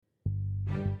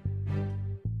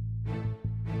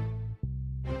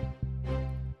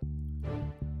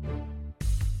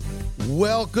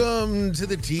Welcome to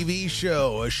the TV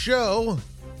show, a show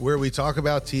where we talk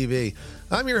about TV.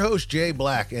 I'm your host, Jay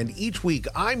Black, and each week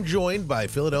I'm joined by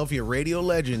Philadelphia radio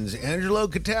legends Angelo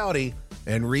and Cataldi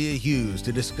and Rhea Hughes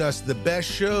to discuss the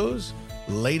best shows,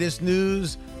 latest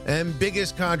news, and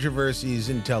biggest controversies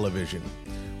in television.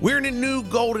 We're in a new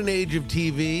golden age of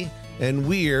TV, and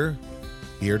we're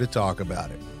here to talk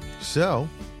about it. So,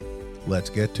 let's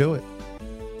get to it.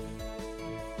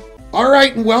 All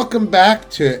right, and welcome back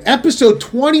to episode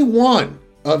 21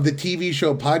 of the TV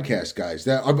show podcast, guys.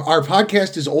 Our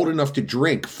podcast is old enough to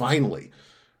drink, finally.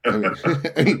 I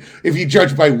mean, if you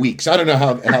judge by weeks. I don't know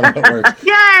how that works.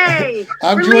 Yay!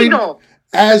 I'm joined,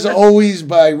 as always,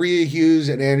 by Rhea Hughes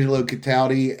and Angelo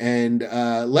Cataldi.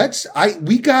 And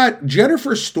we got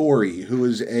Jennifer Story, who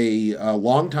is a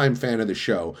longtime fan of the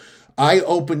show. I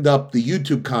opened up the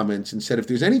YouTube comments and said, if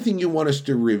there's anything you want us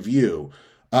to review,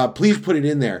 please put it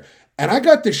in there. And I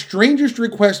got the strangest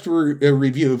request for a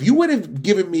review. If you would have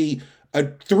given me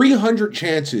 300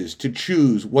 chances to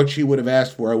choose what she would have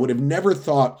asked for, I would have never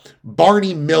thought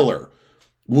Barney Miller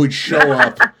would show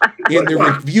up in the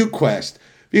review quest.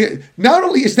 Not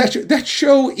only is that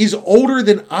show is older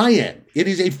than I am. It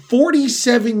is a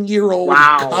 47-year-old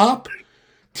cop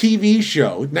TV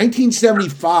show.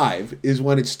 1975 is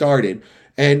when it started.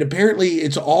 And apparently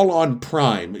it's all on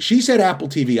Prime. She said Apple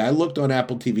TV. I looked on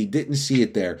Apple TV, didn't see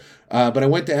it there. But I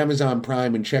went to Amazon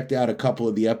Prime and checked out a couple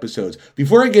of the episodes.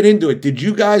 Before I get into it, did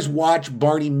you guys watch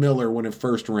Barney Miller when it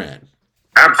first ran?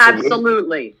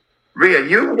 Absolutely. Rhea,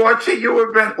 you watched it, you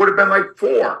would have been like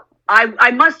 4.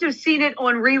 I must have seen it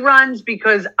on reruns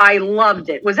because I loved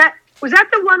it. Was that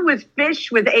the one with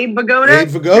Fish with Abe Vigoda? Abe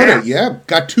Vigoda, yeah.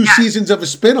 Got 2 seasons of a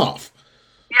spinoff.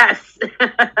 Yes.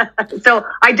 So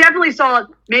I definitely saw it.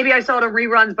 Maybe I saw it on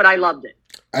reruns, but I loved it.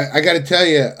 I got to tell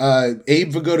you,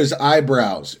 Abe Vigoda's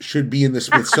eyebrows should be in the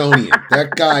Smithsonian.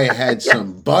 That guy had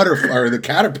some the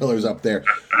caterpillars up there.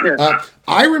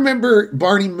 I remember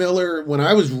Barney Miller when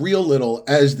I was real little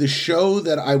as the show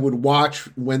that I would watch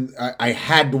when I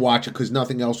had to watch it because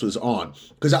nothing else was on.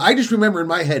 Because I just remember in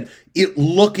my head it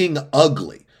looking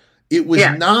ugly. It was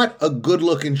not a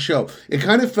good-looking show. It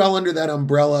kind of fell under that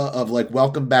umbrella of like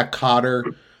Welcome Back,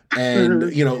 Kotter,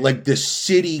 and like the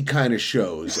city kind of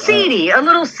shows. Seedy, a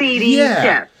little seedy.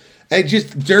 Yeah. And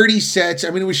just dirty sets. I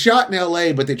mean, it was shot in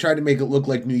L.A., but they tried to make it look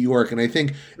like New York. And I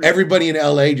think everybody in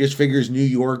L.A. just figures New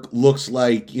York looks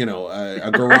like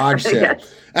a garage sale.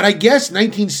 Yes. And I guess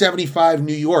 1975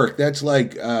 New York, that's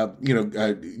like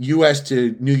U.S.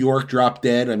 to New York drop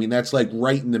dead. I mean, that's like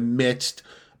right in the midst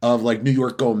of like New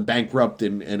York going bankrupt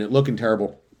and it looking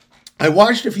terrible. I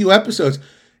watched a few episodes.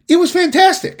 It was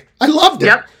fantastic. I loved it.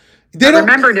 Yep. I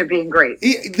remembered it being great.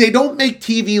 They don't make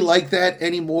TV like that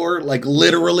anymore. Like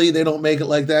literally, they don't make it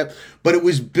like that. But it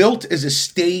was built as a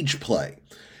stage play.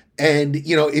 And,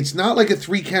 it's not like a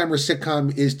 3-camera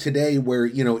sitcom is today where,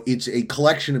 it's a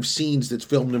collection of scenes that's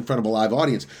filmed in front of a live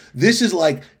audience. This is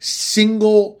like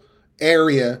single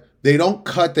area. They don't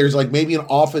cut. There's like maybe an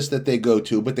office that they go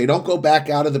to, but they don't go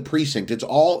back out of the precinct. It's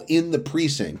all in the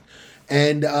precinct.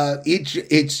 And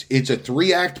it's a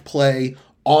 3-act play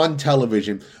on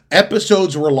television.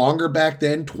 Episodes were longer back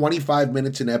then, 25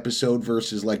 minutes an episode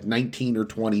versus like 19 or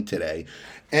 20 today.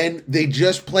 And they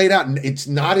just played out. And it's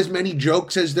not as many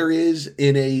jokes as there is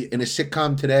in a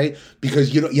sitcom today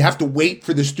because you have to wait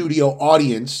for the studio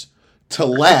audience to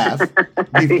laugh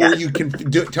before you can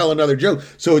tell another joke.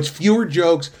 So it's fewer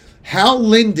jokes. Hal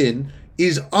Linden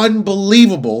is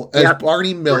unbelievable as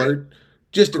Barney Miller.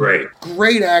 Just a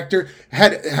great actor.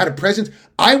 Had a presence.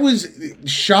 I was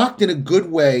shocked in a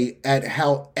good way at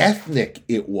how ethnic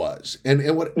it was.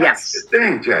 And what that's the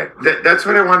thing, Jay. That's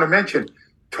what I want to mention.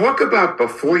 Talk about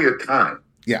before your time.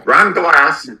 Yeah. Ron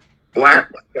Glass,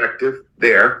 black detective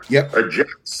there. Yep. A Jack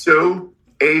Sue,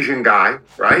 Asian guy,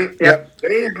 right? Yep.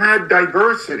 They had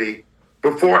diversity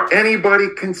before anybody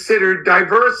considered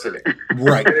diversity.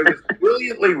 Right. And it was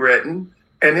brilliantly written.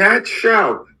 And that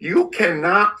show, you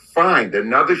cannot find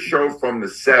another show from the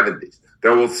 70s that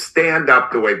will stand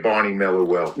up the way Barney Miller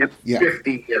will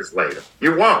 50 years later.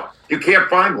 You won't. You can't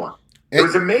find one. It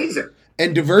was amazing.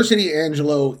 And diversity,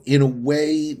 Angelo, in a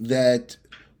way that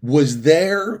was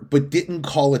there but didn't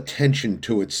call attention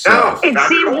to itself. No, it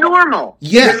seemed normal.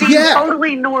 Yeah, it seemed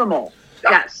totally normal.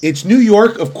 Yes. It's New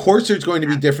York. Of course, there's going to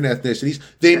be different ethnicities.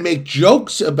 They make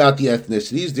jokes about the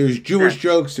ethnicities. There's Jewish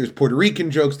jokes. There's Puerto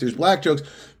Rican jokes. There's black jokes.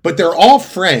 But they're all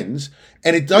friends.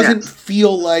 And it doesn't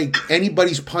feel like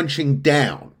anybody's punching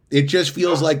down. It just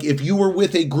feels like if you were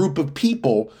with a group of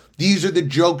people, these are the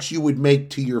jokes you would make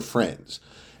to your friends.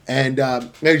 And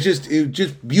it was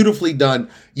just beautifully done.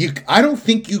 I don't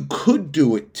think you could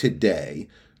do it today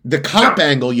The cop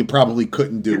angle you probably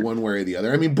couldn't do one way or the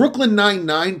other. I mean, Brooklyn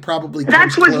Nine-Nine probably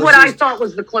That was what I thought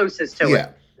was the closest to it.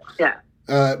 Yeah.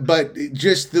 But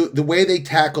just the way they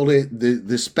tackled it,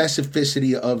 the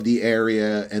specificity of the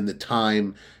area and the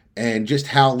time, and just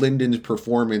Hal Linden's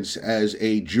performance as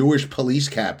a Jewish police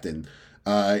captain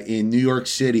in New York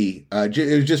City, it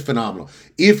was just phenomenal.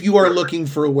 If you are looking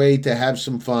for a way to have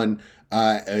some fun,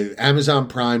 Amazon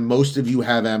Prime, most of you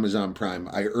have Amazon Prime.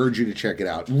 I urge you to check it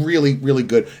out. Really, really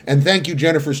good. And thank you,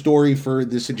 Jennifer Story, for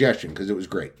the suggestion, because it was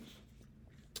great.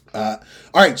 All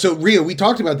right, so Rhea, we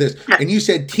talked about this, and you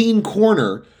said Teen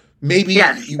Corner. Maybe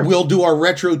we'll do our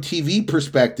retro TV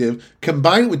perspective,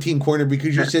 combine it with Teen Corner,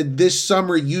 because you said this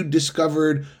summer you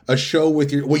discovered a show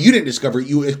with you didn't discover it,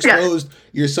 you exposed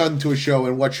your son to a show,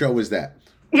 and what show was that?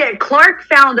 Yeah, Clark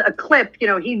found a clip.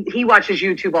 He watches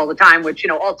YouTube all the time, which,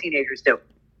 all teenagers do.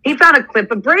 He found a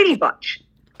clip of Brady Bunch,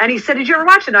 and he said, "Did you ever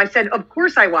watch it?" And I said, "Of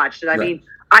course I watched it. I mean,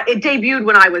 it debuted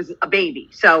when I was a baby.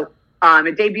 So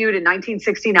it debuted in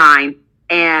 1969,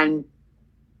 and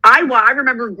I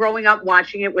remember growing up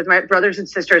watching it with my brothers and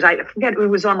sisters. I forget, it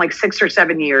was on like 6 or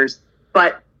 7 years,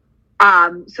 but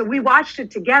so we watched it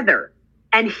together,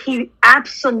 and he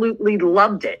absolutely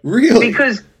loved it. Really?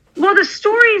 Because the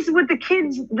stories with the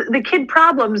kids, the kid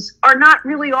problems are not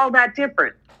really all that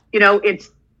different. It's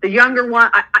the younger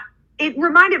one. It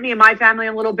reminded me of my family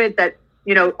a little bit, that,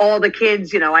 all the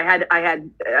kids, I had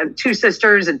 2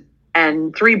 sisters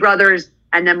and 3 brothers.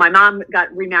 And then my mom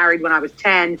got remarried when I was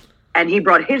 10, and he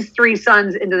brought his 3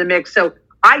 sons into the mix. So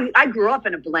I grew up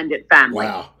in a blended family.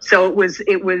 Wow. So it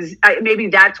was maybe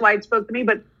that's why it spoke to me.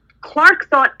 But Clark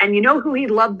thought, and you know who he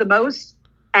loved the most?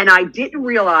 And I didn't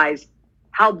realize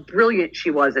how brilliant she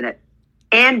was in it.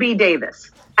 Ann B. Davis,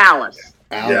 Alice.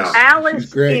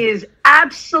 Alice is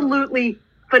absolutely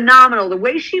phenomenal. The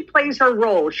way she plays her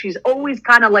role, she's always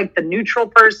kind of like the neutral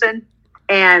person.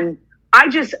 And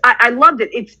I loved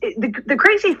it. The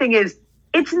crazy thing is,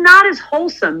 it's not as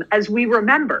wholesome as we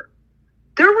remember.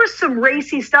 There was some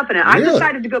racy stuff in it. Really? I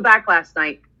decided to go back last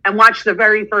night and watch the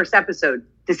very first episode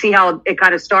to see how it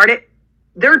kind of started.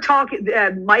 They're talking,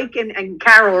 Mike and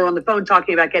Carol are on the phone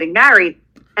talking about getting married,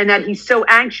 and that he's so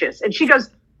anxious. And she goes,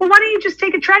 "Well, why don't you just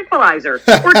take a tranquilizer or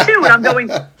 2?" And I'm going,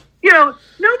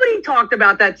 nobody talked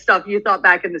about that stuff you thought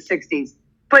back in the 60s.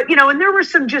 But, and there were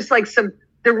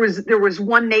there was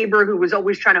one neighbor who was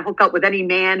always trying to hook up with any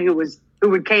man who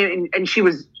would came, and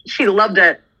she loved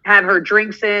to have her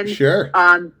drinks in. Sure.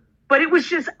 But it was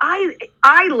just,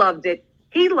 I loved it.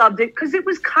 He loved it because it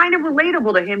was kind of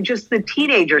relatable to him, just the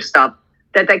teenager stuff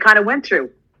that they kind of went through.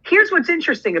 Here's what's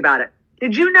interesting about it.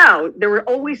 Did you know there were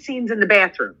always scenes in the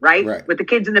bathroom, right? With the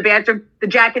kids in the bathroom, the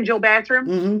Jack and Jill bathroom.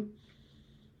 Mm-hmm.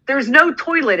 There's no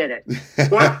toilet in it.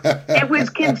 It was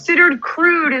considered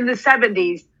crude in the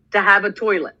 70s to have a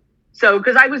toilet. So,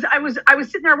 because I was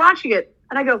sitting there watching it,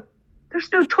 and I go, "There's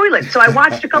no toilet." So I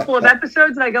watched a couple of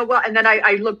episodes, and I go, well, and then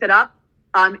I looked it up.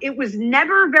 It was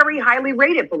never very highly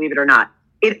rated, believe it or not.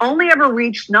 It only ever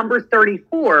reached number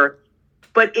 34,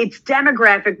 but its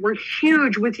demographic were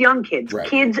huge with young kids. Right.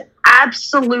 Kids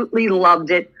absolutely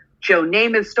loved it. Joe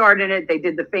Namath starred in it. They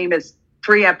did the famous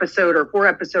 3-episode or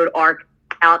 4-episode arc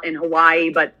out in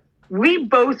Hawaii, but we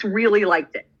both really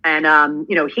liked it. And,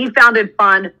 he found it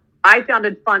fun. I found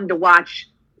it fun to watch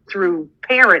through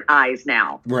parent eyes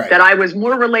now. Right. That I was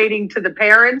more relating to the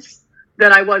parents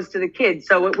than I was to the kids.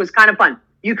 So it was kind of fun.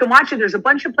 You can watch it. There's a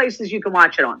bunch of places you can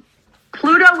watch it on.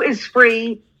 Pluto is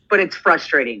free, but it's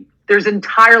frustrating. There's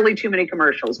entirely too many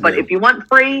commercials. But if you want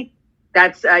free,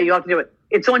 that's you have to do it.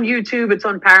 It's on YouTube. It's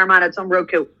on Paramount. It's on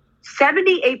Roku.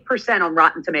 78% on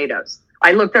Rotten Tomatoes.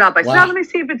 I looked it up. I said, let me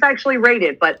see if it's actually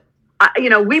rated. But,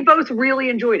 we both really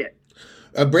enjoyed it.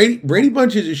 Brady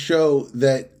Bunch is a show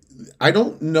that I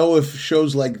don't know if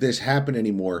shows like this happen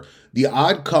anymore. The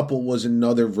Odd Couple was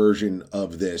another version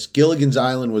of this. Gilligan's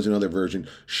Island was another version.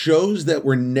 Shows that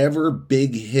were never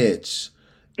big hits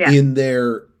in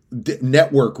their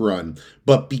network run,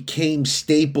 but became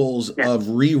staples of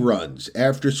reruns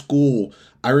after school.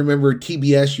 I remember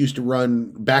TBS used to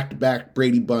run back-to-back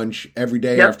Brady Bunch every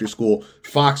day after school.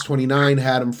 Fox 29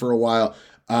 had them for a while.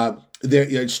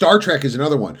 Star Trek is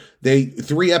another one.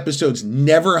 3 episodes,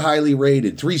 never highly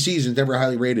rated. 3 seasons, never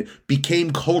highly rated.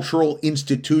 Became cultural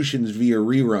institutions via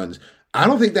reruns. I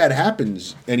don't think that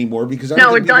happens anymore because I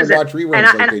don't think people watch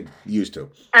reruns like they used to.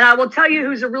 And I will tell you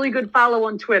who's a really good follow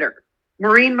on Twitter.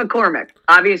 Maureen McCormick,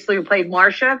 obviously, who played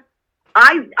Marcia.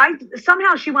 I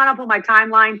somehow she wound up on my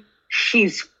timeline.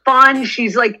 She's fun.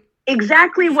 She's like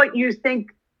exactly what you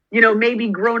think, maybe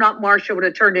grown-up Marcia would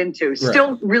have turned into.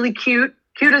 Still really cute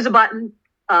as a button,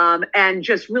 and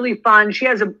just really fun. She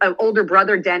has an older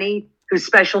brother, Denny, who's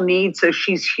special needs. So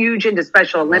she's huge into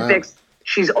Special Olympics. Wow.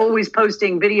 She's always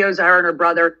posting videos of her and her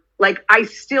brother. Like, I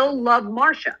still love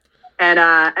Marcia.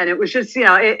 And it was just,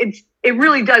 it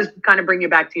really does kind of bring you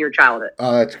back to your childhood.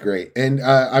 Oh, that's great. And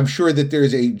I'm sure that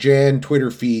there's a Jan Twitter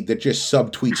feed that just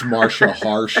subtweets Marcia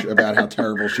harsh about how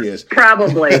terrible she is.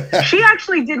 Probably. She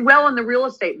actually did well in the real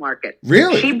estate market.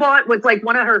 Really? She bought, with like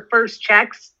one of her first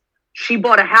checks, she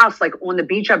bought a house like on the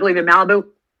beach, I believe in Malibu,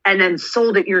 and then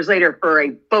sold it years later for a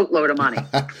boatload of money.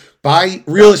 Buy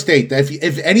real estate.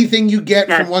 If anything you get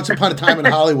from Once Upon a Time in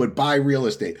Hollywood, buy real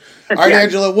estate. All right,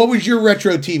 Angela, what was your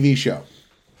retro TV show?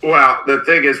 Well, the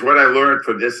thing is, what I learned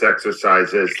from this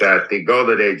exercise is that the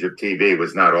golden age of TV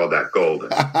was not all that golden.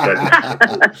 There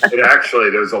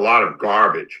was a lot of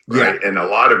garbage, right? Yeah. And a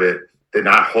lot of it did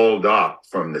not hold up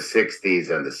from the 60s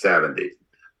and the 70s.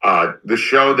 The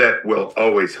show that will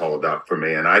always hold up for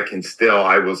me, and I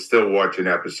will still watch an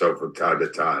episode from time to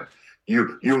time.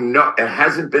 You know, it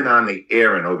hasn't been on the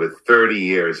air in over 30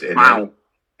 years in any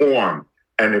form.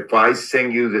 And if I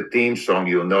sing you the theme song,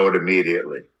 you'll know it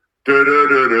immediately. Twilight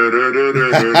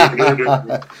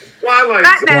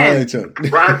Zone.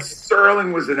 Rod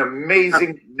Serling was an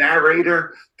amazing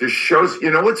narrator. The shows, you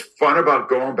know what's fun about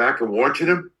going back and watching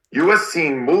them? You are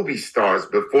seeing movie stars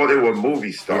before they were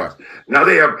movie stars. Yeah. Now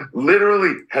they have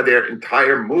literally had their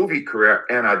entire movie career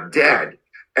and are dead.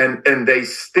 And they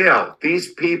still,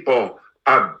 these people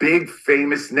are big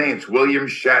famous names. William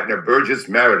Shatner, Burgess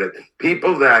Meredith,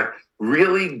 people that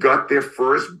really got their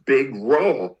first big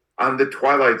role on the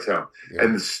Twilight Zone. Yeah.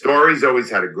 And the stories always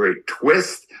had a great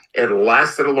twist. It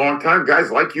lasted a long time.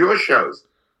 Guys, like your shows.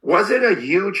 Was it a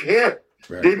huge hit?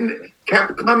 Right.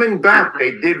 Kept coming back. They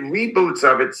did reboots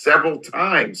of it several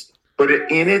times. But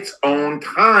in its own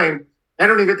time, I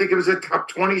don't even think it was a top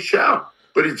 20 show.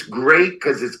 But it's great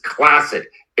because it's classic.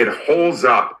 It holds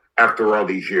up after all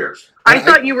these years. I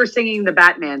thought you were singing the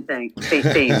Batman theme.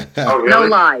 Oh, really? No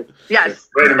lie. Yes.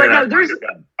 Wait a minute.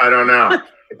 I don't know.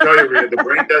 I tell you, Rhea, the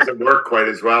brain doesn't work quite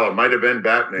as well. It might have been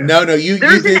Batman. No, you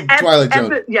did Twilight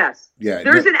Zone. Yes. Yeah.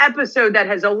 There's an episode that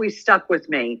has always stuck with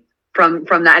me from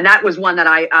that, and that was one that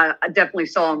I definitely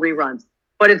saw in reruns.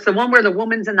 But it's the one where the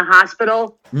woman's in the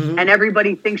hospital and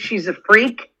everybody thinks she's a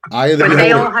freak, but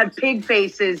they all have pig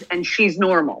faces and she's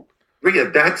normal.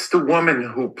 Rhea, that's the woman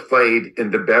who played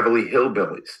in the Beverly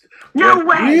Hillbillies. No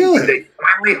way. Really? They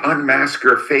finally unmask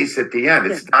her face at the end.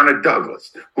 It's Donna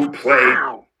Douglas who played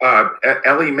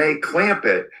Ellie Mae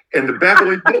Clampett in the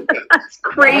Beverly Hillbillies. That's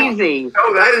crazy.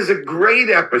 No, that is a great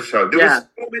episode. There were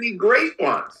so many great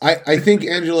ones. I think,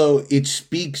 Angelo, it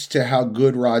speaks to how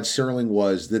good Rod Serling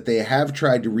was that they have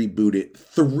tried to reboot it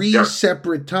 3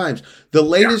 separate times. The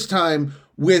latest time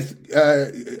with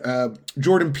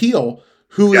Jordan Peele,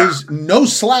 who is no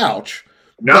slouch.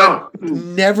 No. But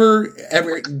never,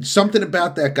 ever, something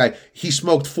about that guy. He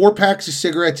smoked 4 packs of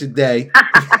cigarettes a day,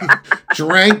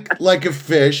 drank like a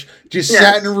fish, just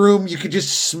sat in a room. You could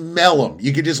just smell him.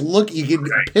 You could just look, you could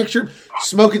picture him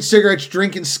smoking cigarettes,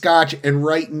 drinking scotch, and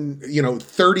writing,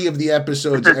 30 of the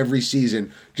episodes every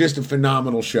season. Just a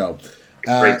phenomenal show.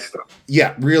 Great stuff.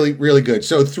 Yeah, really, really good.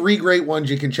 So 3 great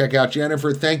ones you can check out.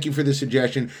 Jennifer, thank you for the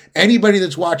suggestion. Anybody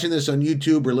that's watching this on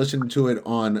YouTube or listening to it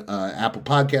on Apple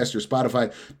Podcasts or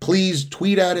Spotify, please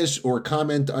tweet at us or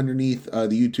comment underneath the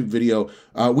YouTube video.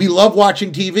 We love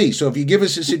watching TV, so if you give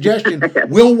us a suggestion,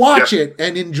 we'll watch it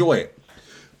and enjoy it.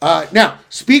 Now,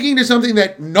 speaking to something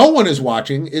that no one is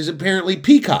watching is apparently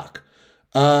Peacock.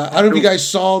 I don't know if you guys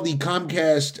saw the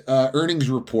Comcast earnings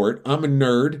report. I'm a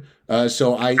nerd.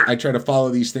 So I try to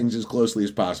follow these things as closely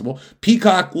as possible.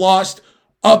 Peacock lost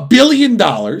 $1 billion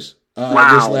this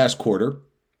last quarter.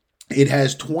 It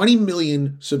has 20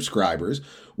 million subscribers,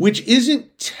 which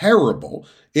isn't terrible.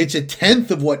 It's a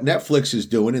tenth of what Netflix is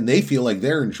doing, and they feel like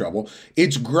they're in trouble.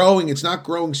 It's growing. It's not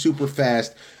growing super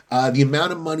fast. The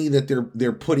amount of money that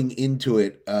they're putting into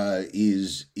it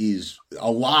is a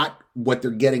lot. What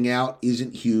they're getting out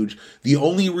isn't huge. The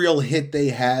only real hit they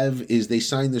have is they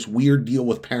signed this weird deal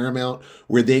with Paramount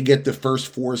where they get the first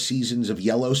 4 seasons of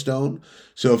Yellowstone.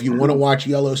 So if you want to watch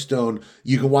Yellowstone,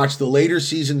 you can watch the later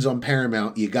seasons on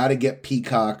Paramount. You got to get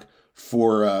Peacock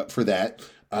for that.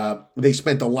 They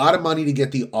spent a lot of money to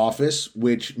get The Office,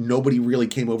 which nobody really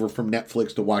came over from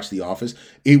Netflix to watch The Office.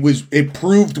 It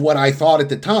proved what I thought at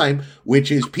the time,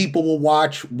 which is people will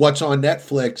watch what's on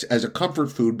Netflix as a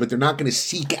comfort food, but they're not going to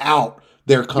seek out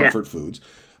their comfort foods.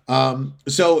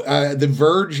 So The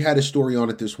Verge had a story on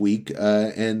it this week,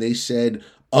 and they said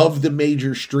of the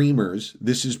major streamers,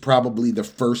 this is probably the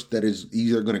first that is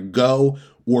either going to go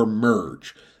or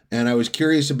merge. And I was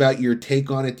curious about your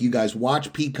take on it. Do you guys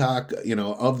watch Peacock?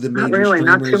 Of the major streamers?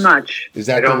 Not too much.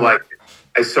 I don't like it.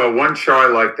 I saw one show I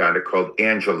liked on it called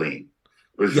Angeline.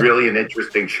 It was really an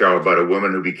interesting show about a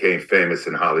woman who became famous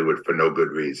in Hollywood for no good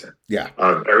reason. Yeah.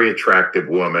 A very attractive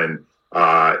woman.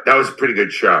 That was a pretty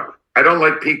good show. I don't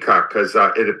like Peacock because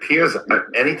it appears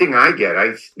anything I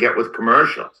get with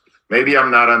commercials. Maybe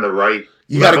I'm not on the right.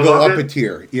 You got to go up a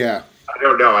tier. Yeah. I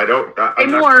don't know.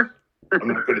 I'm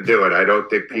not going to do it. I don't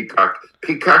think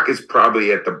Peacock is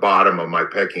probably at the bottom of my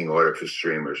pecking order for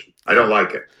streamers. I don't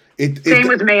like it. Same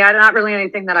with me. I'm not really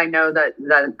anything that I know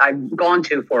that I've gone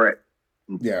to for it.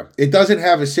 Yeah. It doesn't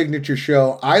have a signature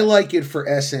show. I like it for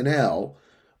SNL.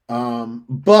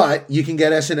 But you can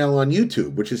get SNL on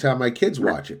YouTube, which is how my kids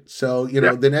watch it. So,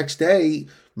 the next day,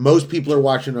 most people are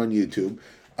watching on YouTube.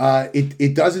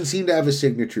 It doesn't seem to have a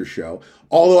signature show.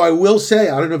 Although I will say,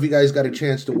 I don't know if you guys got a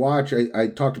chance to watch. I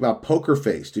talked about Poker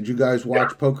Face. Did you guys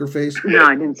watch Poker Face? No,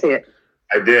 I didn't see it.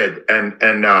 I did.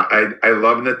 And I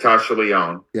love Natasha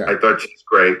Lyonne. Yeah. I thought she's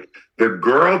great. The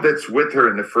girl that's with her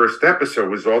in the first episode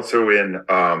was also in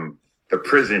the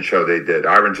prison show they did,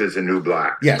 Orange is the New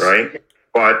Black. Yes. Right?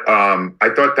 But I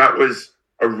thought that was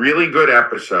a really good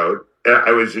episode.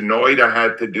 I was annoyed I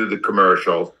had to do the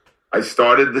commercial. I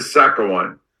started the second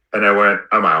one, and I went,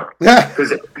 I'm out.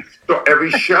 Because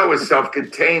every show is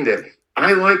self-contained.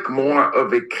 I like more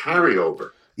of a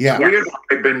carryover. Yeah.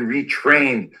 I've been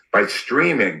retrained by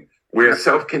streaming, where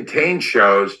self-contained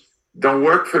shows don't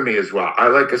work for me as well. I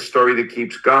like a story that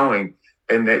keeps going,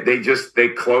 and they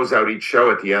close out each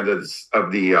show at the end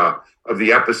of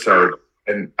the episode.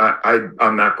 And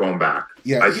I'm not going back.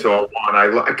 Yeah, I saw one.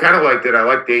 I kind of liked it. I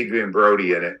liked Adrian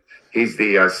Brody in it. He's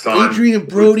the son. Adrian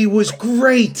Brody was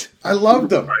great. I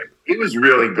loved him. Right. He was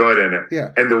really good in it.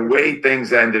 Yeah. And the way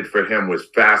things ended for him was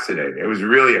fascinating. It was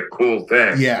really a cool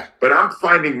thing. Yeah. But I'm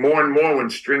finding more and more when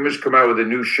streamers come out with a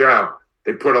new show,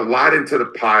 they put a lot into the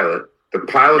pilot. The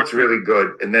pilot's really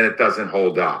good, and then it doesn't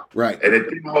hold up. Right. And it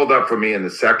didn't hold up for me in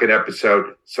the second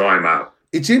episode, so I'm out.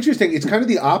 It's interesting. It's kind of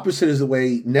the opposite as the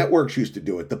way networks used to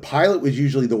do it. The pilot was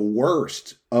usually the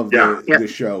worst of the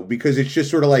show because it's just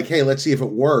sort of like, hey, let's see if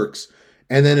it works.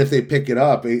 And then if they pick it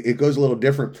up, it goes a little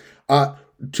different.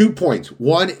 2 points.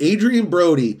 One, Adrian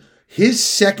Brody, his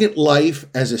second life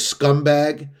as a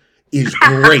scumbag is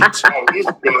great. He's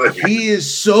good. He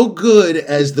is so good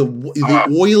as the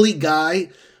oily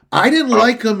guy. I didn't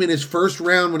like him in his first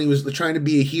round when he was trying to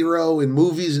be a hero in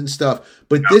movies and stuff.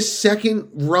 But this second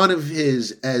run of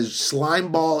his as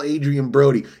Slimeball Adrian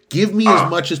Brody, give me as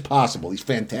much as possible. He's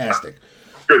fantastic.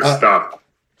 Good stuff.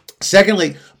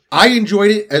 Secondly, I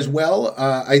enjoyed it as well.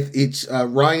 It's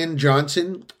Ryan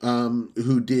Johnson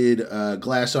who did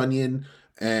Glass Onion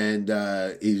and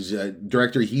is a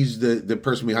director. He's the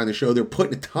person behind the show. They're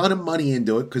putting a ton of money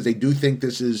into it because they do think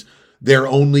this is their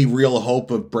only real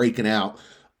hope of breaking out.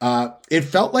 It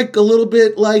felt like a little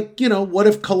bit like, what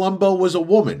if Columbo was a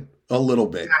woman? A little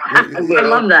bit. I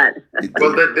love that.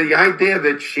 Well, the idea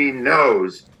that she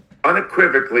knows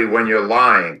unequivocally when you're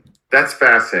lying, that's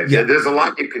fascinating. Yeah. There's a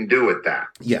lot you can do with that.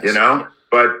 Yes.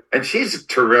 And she's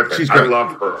terrific. She's great. I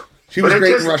love her. She was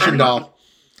great in Russian Doll.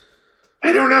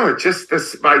 I don't know. It's just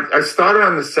this. I started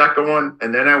on the second one,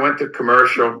 and then I went to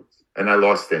commercial, and I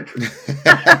lost interest.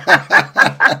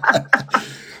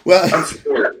 Well,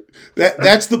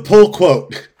 that's the pull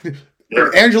quote.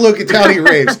 Angelo Cataldi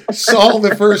raves. Saw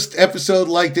the first episode,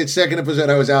 liked it. Second episode,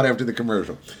 I was out after the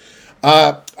commercial.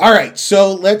 All right,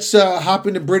 so let's hop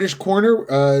into British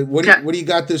Corner. What do you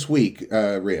got this week,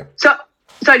 Rhea? So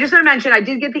I just want to mention, I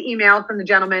did get the email from the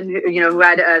gentleman who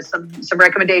had some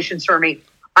recommendations for me.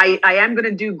 I am going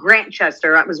to do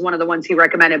Grantchester. That was one of the ones he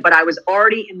recommended, but I was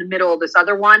already in the middle of this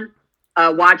other one,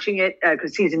 watching it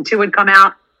because season 2 had come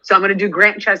out. So I'm going to do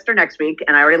Grantchester next week,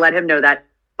 and I already let him know that.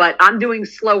 But I'm doing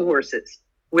Slow Horses,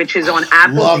 which is on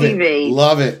Apple TV.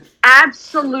 Love it.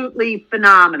 Absolutely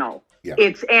phenomenal. Yeah.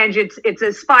 It's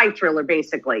a spy thriller,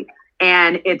 basically.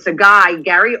 And it's a guy,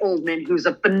 Gary Oldman, who's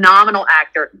a phenomenal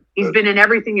actor. He's been in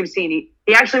everything you've seen.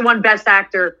 He actually won Best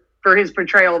Actor for his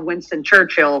portrayal of Winston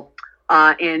Churchill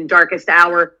in Darkest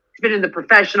Hour. He's been in The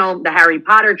Professional, the Harry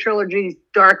Potter trilogy,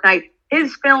 Dark Knight.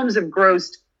 His films have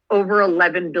grossed over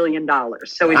 $11 billion.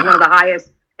 So he's one of the highest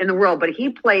in the world. But he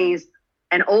plays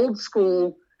an old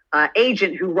school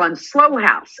agent who runs Slow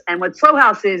House. And what Slow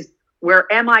House is, we're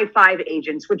MI5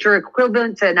 agents, which are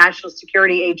equivalent to national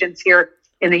security agents here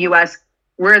in the U.S.,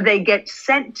 where they get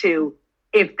sent to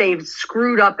if they've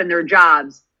screwed up in their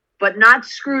jobs, but not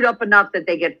screwed up enough that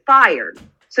they get fired.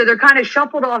 So they're kind of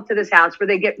shuffled off to this house where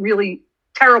they get really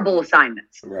terrible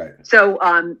assignments. Right. So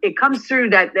it comes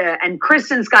through that, and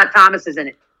Kristen Scott Thomas is in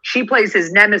it. She plays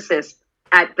his nemesis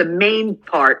at the main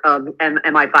part of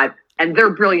MI5, and they're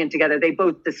brilliant together. They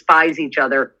both despise each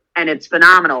other, and it's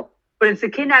phenomenal. but it's the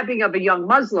kidnapping of a young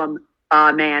Muslim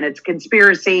man. It's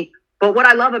conspiracy. But what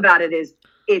I love about it is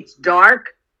it's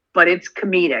dark, but it's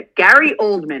comedic. Gary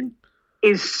Oldman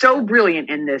is so brilliant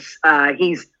in this.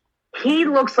 He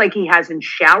looks like he hasn't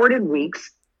showered in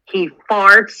weeks. He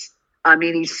farts. I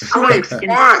mean, he smokes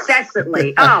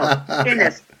incessantly. Oh,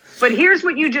 goodness. But here's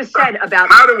what you just said about...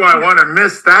 How do I want to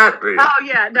miss that? Oh,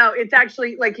 yeah. No, it's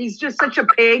actually like he's just such a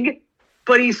pig,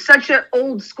 but he's such an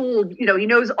old school, he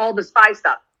knows all the spy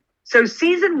stuff. So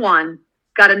season 1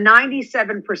 got a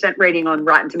 97% rating on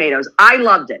Rotten Tomatoes. I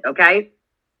loved it, okay?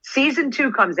 Season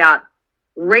 2 comes out,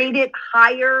 rated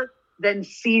higher than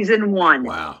season 1.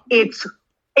 Wow. It's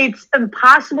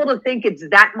impossible to think it's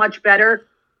that much better.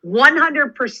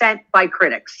 100% by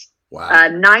critics. Wow.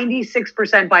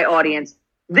 96% by audience.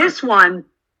 This one,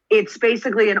 it's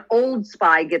basically an old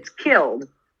spy gets killed,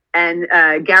 and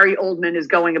Gary Oldman is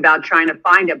going about trying to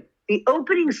find him. The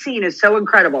opening scene is so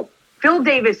incredible. Phil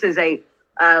Davis is a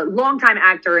longtime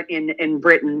actor in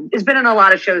Britain. Has been in a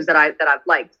lot of shows that I've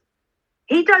liked.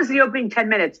 He does the opening 10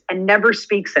 minutes and never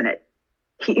speaks in it.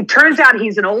 It turns out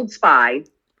he's an old spy,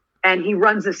 and he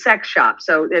runs a sex shop.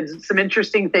 So there's some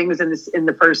interesting things in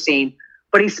the first scene.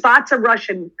 But he spots a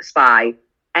Russian spy,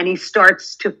 and he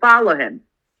starts to follow him.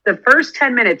 The first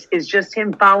 10 minutes is just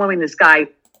him following this guy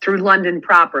through London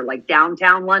proper, like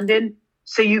downtown London.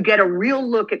 So you get a real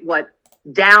look at what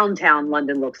downtown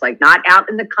London looks like, not out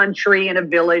in the country in a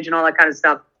village and all that kind of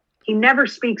stuff. He never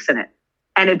speaks in it,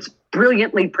 and it's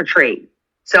brilliantly portrayed.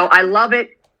 So I love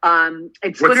it.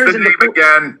 It splitters What's the name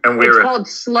again? And it's called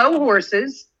Slow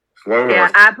Horses. Slow Horses. Yeah,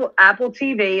 Apple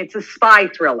TV. It's a spy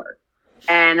thriller,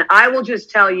 and I will just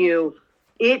tell you,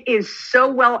 it is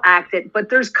so well acted. But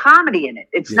there's comedy in it.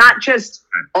 It's not just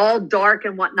all dark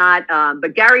and whatnot.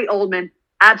 But Gary Oldman,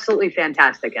 absolutely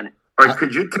fantastic in it. All right,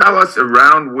 could you tell us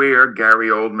around where Gary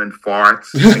Oldman farts?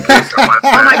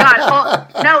 Oh my God!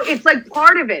 Oh, no, it's like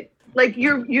part of it. Like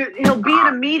he'll be in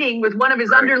a meeting with one of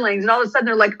his underlings, and all of a sudden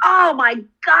they're like, "Oh my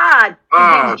God!"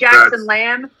 His name's Jackson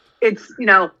Lamb. It's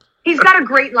he's got a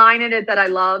great line in it that I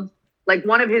love. Like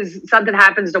something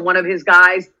happens to one of his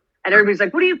guys, and everybody's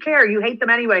like, "What do you care? You hate them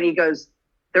anyway." And he goes,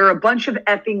 "They're a bunch of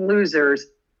effing losers,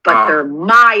 but they're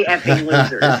my effing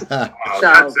losers."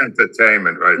 That's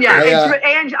entertainment, right? Yeah,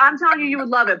 and I'm telling you would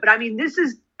love it. But I mean, this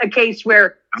is a case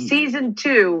where season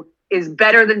 2 is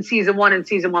better than season 1, and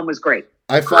season 1 was great.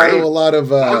 I follow a lot of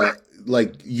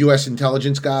like U.S.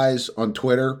 intelligence guys on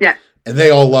Twitter, and they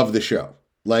all love the show.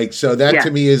 Like, so that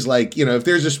to me is like, if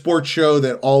there's a sports show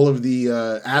that all of the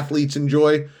athletes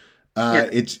enjoy,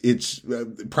 it's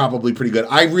probably pretty good.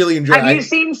 I really enjoy it. Have you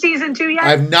seen season 2 yet?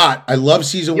 I've not. I love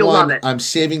season 1. Love it. I'm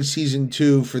saving season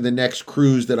 2 for the next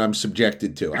cruise that I'm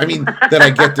subjected to. I mean, that I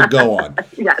get to go on.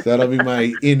 Yes. So that'll be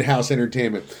my in-house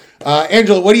entertainment.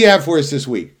 Angela, what do you have for us this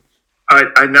week?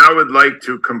 I now would like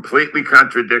to completely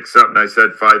contradict something I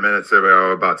said 5 minutes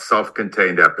ago about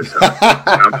self-contained episodes.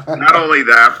 Not only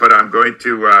that, but I'm going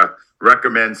to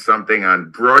recommend something on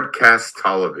broadcast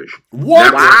television.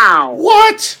 What? Wow.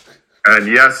 What? And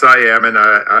yes, I am. And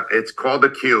it's called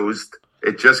Accused.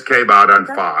 It just came out on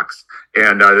Fox.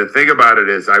 And the thing about it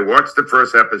is I watched the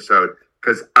first episode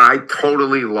because I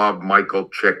totally love Michael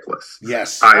Chiklis.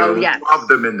 Yes. I loved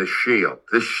him in The Shield.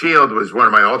 The Shield was one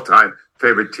of my all-time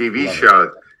favorite TV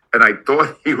shows, and I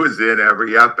thought he was in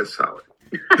every episode.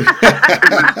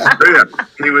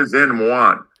 He was in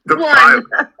one. The pilot,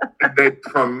 they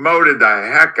promoted the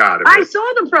heck out of it. I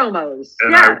saw the promos.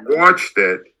 And I watched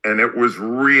it, and it was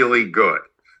really good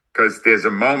because there's a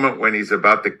moment when he's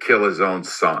about to kill his own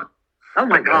son. Oh,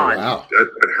 my God. Wow.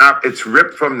 It's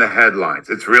ripped from the headlines.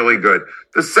 It's really good.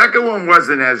 The second one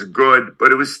wasn't as good,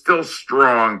 but it was still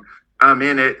strong. I'm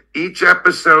in it. Each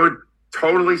episode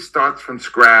totally starts from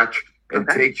scratch and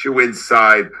takes you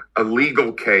inside a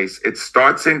legal case. It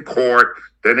starts in court,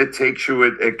 then it takes you,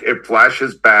 it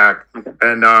flashes back,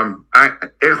 and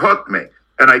it hooked me.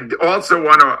 And I also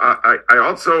want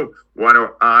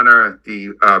to honor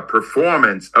the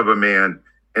performance of a man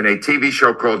in a TV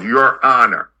show called Your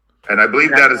Honor, and I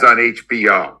believe that is on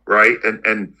HBO, right?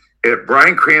 And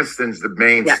Bryan Cranston's the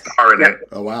main star in it.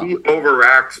 Oh wow! He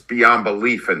overacts beyond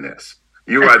belief in this.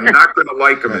 You are not going to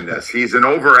like him in this. He's an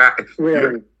overact.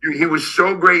 Really? He was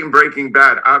so great in Breaking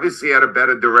Bad. Obviously, he had a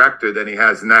better director than he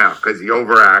has now because he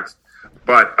overacts.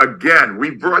 But again, we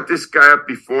brought this guy up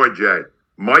before, Jay.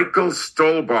 Michael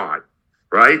Stolbart,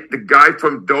 right? The guy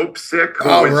from Dope Sick. Who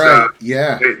was, right.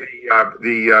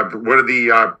 One of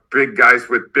the big guys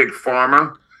with Big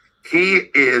Pharma. He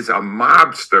is a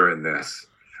mobster in this.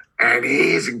 And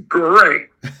he's great.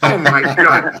 Oh, my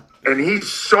God. And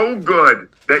he's so good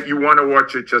that you want to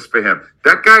watch it just for him.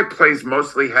 That guy plays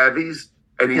mostly heavies,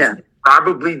 and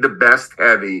probably the best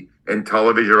heavy in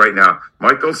television right now.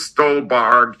 Michael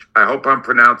Stolbarg, I hope I'm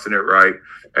pronouncing it right.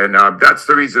 And that's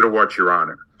the reason to watch, Your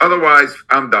Honor. Otherwise,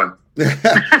 I'm done.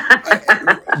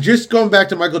 Just going back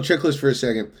to Michael Chiklis for a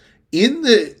second. In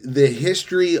the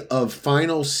history of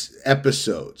final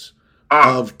episodes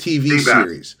of TV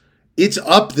series, it's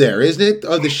up there, isn't it?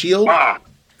 The Shield? Oh,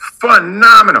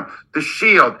 phenomenal. The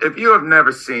Shield. If you have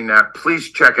never seen that,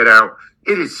 please check it out.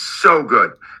 It is so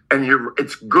good. And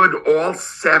it's good all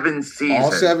 7 seasons.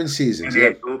 All 7 seasons.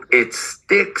 And it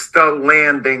sticks the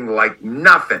landing like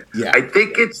nothing. Yeah. I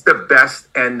think it's the best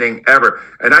ending ever.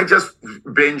 And I just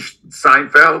binged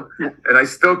Seinfeld, and I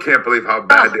still can't believe how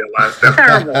bad their last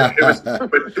episode was.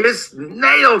 But this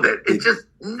nailed it. It just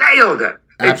nailed it.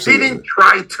 Absolutely. It didn't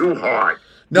try too hard.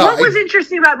 No, what was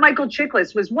interesting about Michael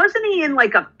Chiklis wasn't he in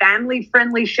like a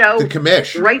family-friendly show? The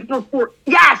Commish. Right before.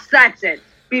 Yes, that's it.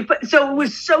 So it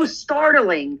was so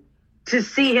startling to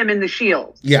see him in the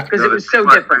Shield. Yeah. Because it was so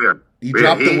different. He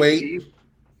dropped the weight.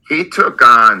 He took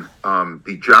on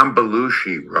the John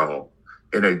Belushi role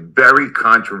in a very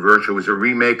controversial, it was a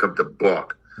remake of the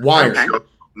book. Wire.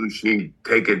 Belushi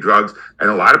taking drugs, and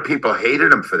a lot of people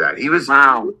hated him for that. He was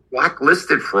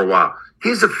blacklisted for a while.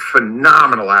 He's a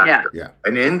phenomenal actor. Yeah.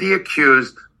 And in The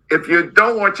Accused, if you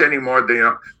don't watch anymore,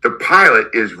 the pilot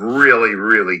is really,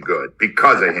 really good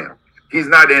because of him. He's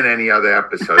not in any other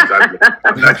episodes.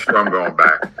 I'm not sure I'm going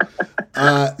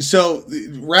back. So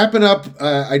wrapping up,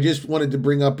 I just wanted to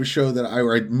bring up a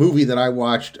movie that I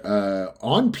watched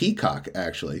on Peacock,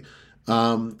 actually.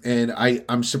 And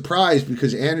I'm surprised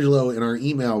because Angelo in our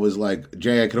email was like,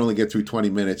 Jay, I could only get through 20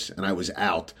 minutes, and I was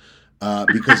out.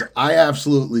 Because I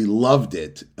absolutely loved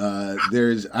it.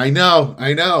 I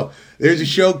know.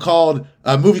 There's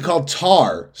a movie called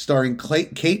Tar, starring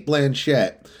Cate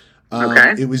Blanchett.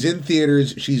 It was in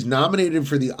theaters. She's nominated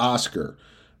for the Oscar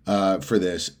for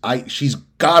this. She's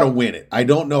got to win it. I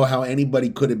don't know how anybody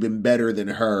could have been better than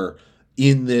her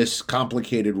in this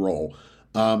complicated role.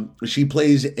 She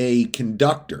plays a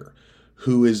conductor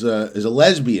who is a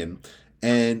lesbian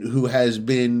and who has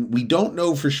been, we don't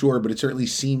know for sure, but it certainly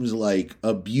seems like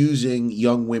abusing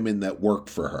young women that work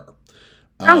for her.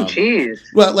 Oh, jeez.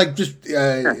 Well, like just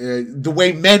the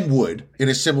way men would in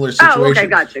a similar situation. Oh, okay,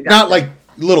 gotcha. Not like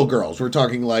little girls. We're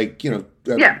talking like,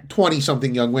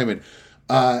 20-something young women.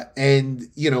 And,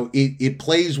 it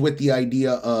plays with the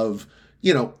idea of,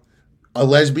 a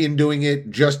lesbian doing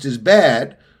it just as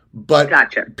bad, but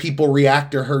people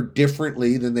react to her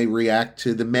differently than they react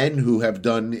to the men who have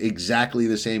done exactly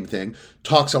the same thing.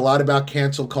 Talks a lot about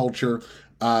cancel culture.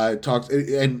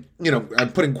 I'm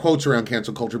putting quotes around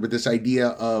cancel culture, but this idea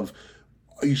of,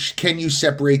 can you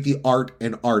separate the art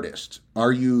and artist?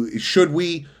 Are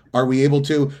we able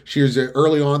to?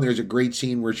 Early on, there's a great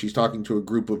scene where she's talking to a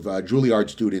group of Juilliard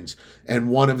students, and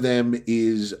one of them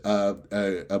is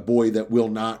a boy that will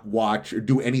not watch or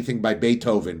do anything by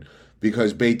Beethoven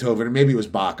because Beethoven, or maybe it was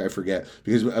Bach, I forget,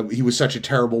 because he was such a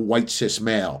terrible white cis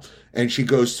male. And she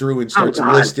goes through and starts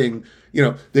listing,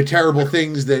 the terrible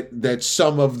things that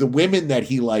some of the women that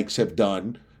he likes have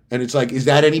done. And it's like, is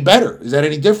that any better? Is that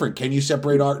any different? Can you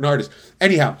separate art and artist?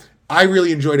 Anyhow, I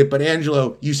really enjoyed it. But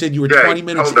Angelo, you said you were 20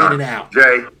 minutes in and out.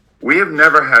 Jay, we have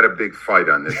never had a big fight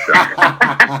on this show.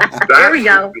 There we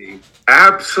go.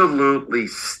 Absolutely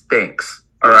stinks.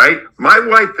 All right? My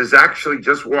wife has actually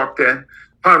just walked in.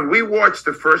 Hon, we watched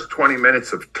the first 20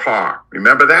 minutes of Tar.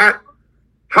 Remember that?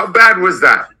 How bad was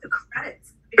that? The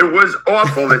credits. It was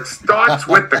awful. It starts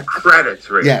with the credits,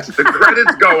 Rhea. Yes. The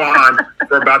credits go on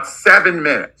for about 7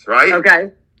 minutes, right? Okay.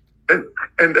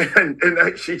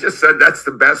 And she just said that's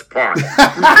the best part. You've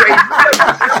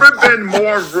never been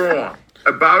more wrong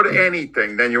about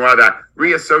anything than you are that.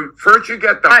 Rhea, so first you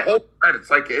get the whole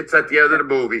credits, like it's at the end of the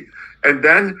movie. And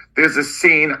then there's a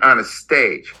scene on a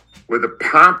stage with a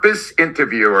pompous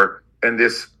interviewer and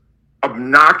this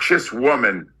obnoxious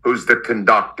woman who's the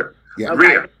conductor. Yeah.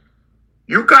 Rhea,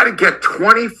 you got to get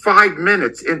 25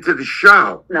 minutes into the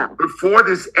show before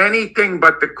there's anything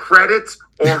but the credits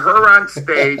or her on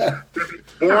stage giving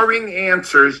boring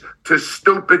answers to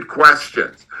stupid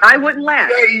questions. I wouldn't laugh.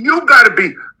 Jay, you got to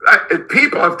be...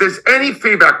 people, if there's any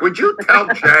feedback, would you tell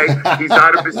Jay he's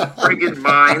out of his friggin'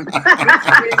 mind?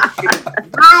 It's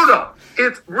brutal.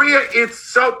 It's Rhea. It's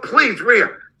so... Please, Rhea,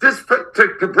 just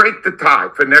to break the tie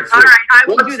for next week. All right, I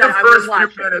will do that. The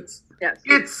first few minutes.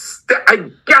 Yes. I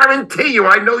guarantee you,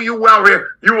 I know you well, Rhea,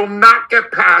 you will not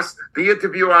get past the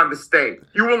interview on the stage.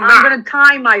 You will not. I'm going to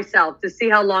time myself to see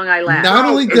how long I last. Not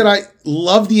only did I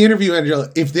love the interview, Angela,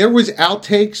 if there was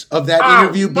outtakes of that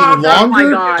interview being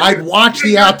longer, I'd watch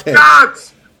the outtakes.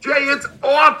 Nuts. Jay, it's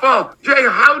awful. Jay,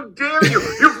 how dare you?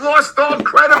 You've lost all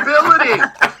credibility.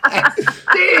 It's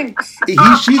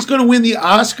She's going to win the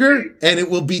Oscar, and it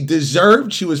will be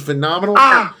deserved. She was phenomenal. Do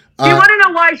you want to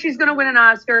know why she's going to win an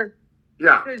Oscar?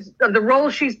 Yeah. Because of the role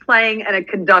she's playing and a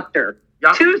conductor.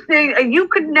 Yep. Two things. You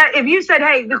could if you said,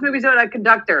 "Hey, this movie's about a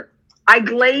conductor," I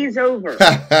glaze over, and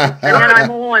then I'm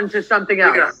on to something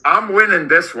else. Yeah, I'm winning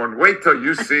this one. Wait till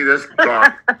you see this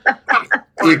dog.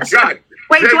 Oh, God.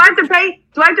 Wait, do I have to pay?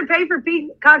 Do I have to pay for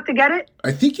Peacock to get it?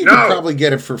 I think you can probably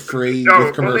get it for free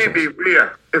with commercials. Believe me,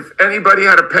 Rhea, if anybody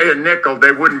had to pay a nickel,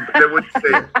 they wouldn't see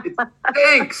it. It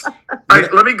stinks.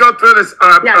 Let me go through this.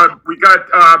 We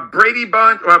got Brady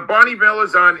Bunch. Barney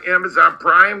Miller's on Amazon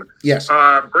Prime. Yes.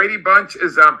 Brady Bunch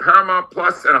is on Paramount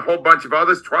Plus and a whole bunch of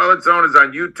others. Twilight Zone is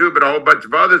on YouTube and a whole bunch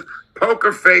of others.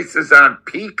 Poker Face is on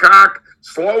Peacock.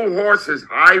 Slow Horse is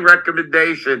high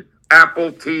recommendation,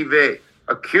 Apple TV.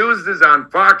 Accused is on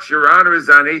Fox. Your Honor is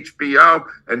on HBO.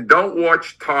 And don't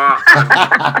watch Tar.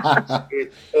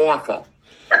 It's awful.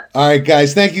 All right,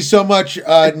 guys. Thank you so much.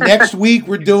 Next week,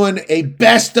 we're doing a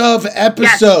best of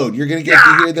episode. Yes. You're going to get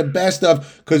to hear the best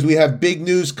of because we have big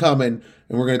news coming,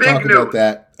 and we're going to talk about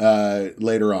that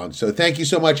later on. So thank you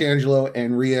so much, Angelo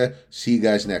and Rhea. See you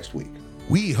guys next week.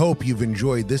 We hope you've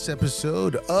enjoyed this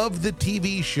episode of The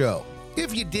TV Show.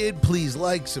 If you did, please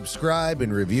like, subscribe,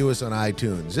 and review us on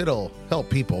iTunes. It'll help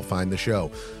people find the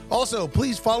show. Also,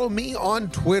 please follow me on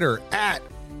Twitter at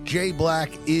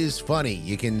JBlackIsFunny.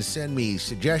 You can send me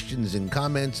suggestions and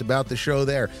comments about the show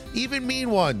there, even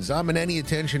mean ones. I'm an any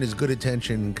attention is good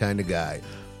attention kind of guy.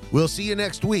 We'll see you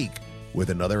next week with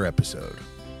another episode.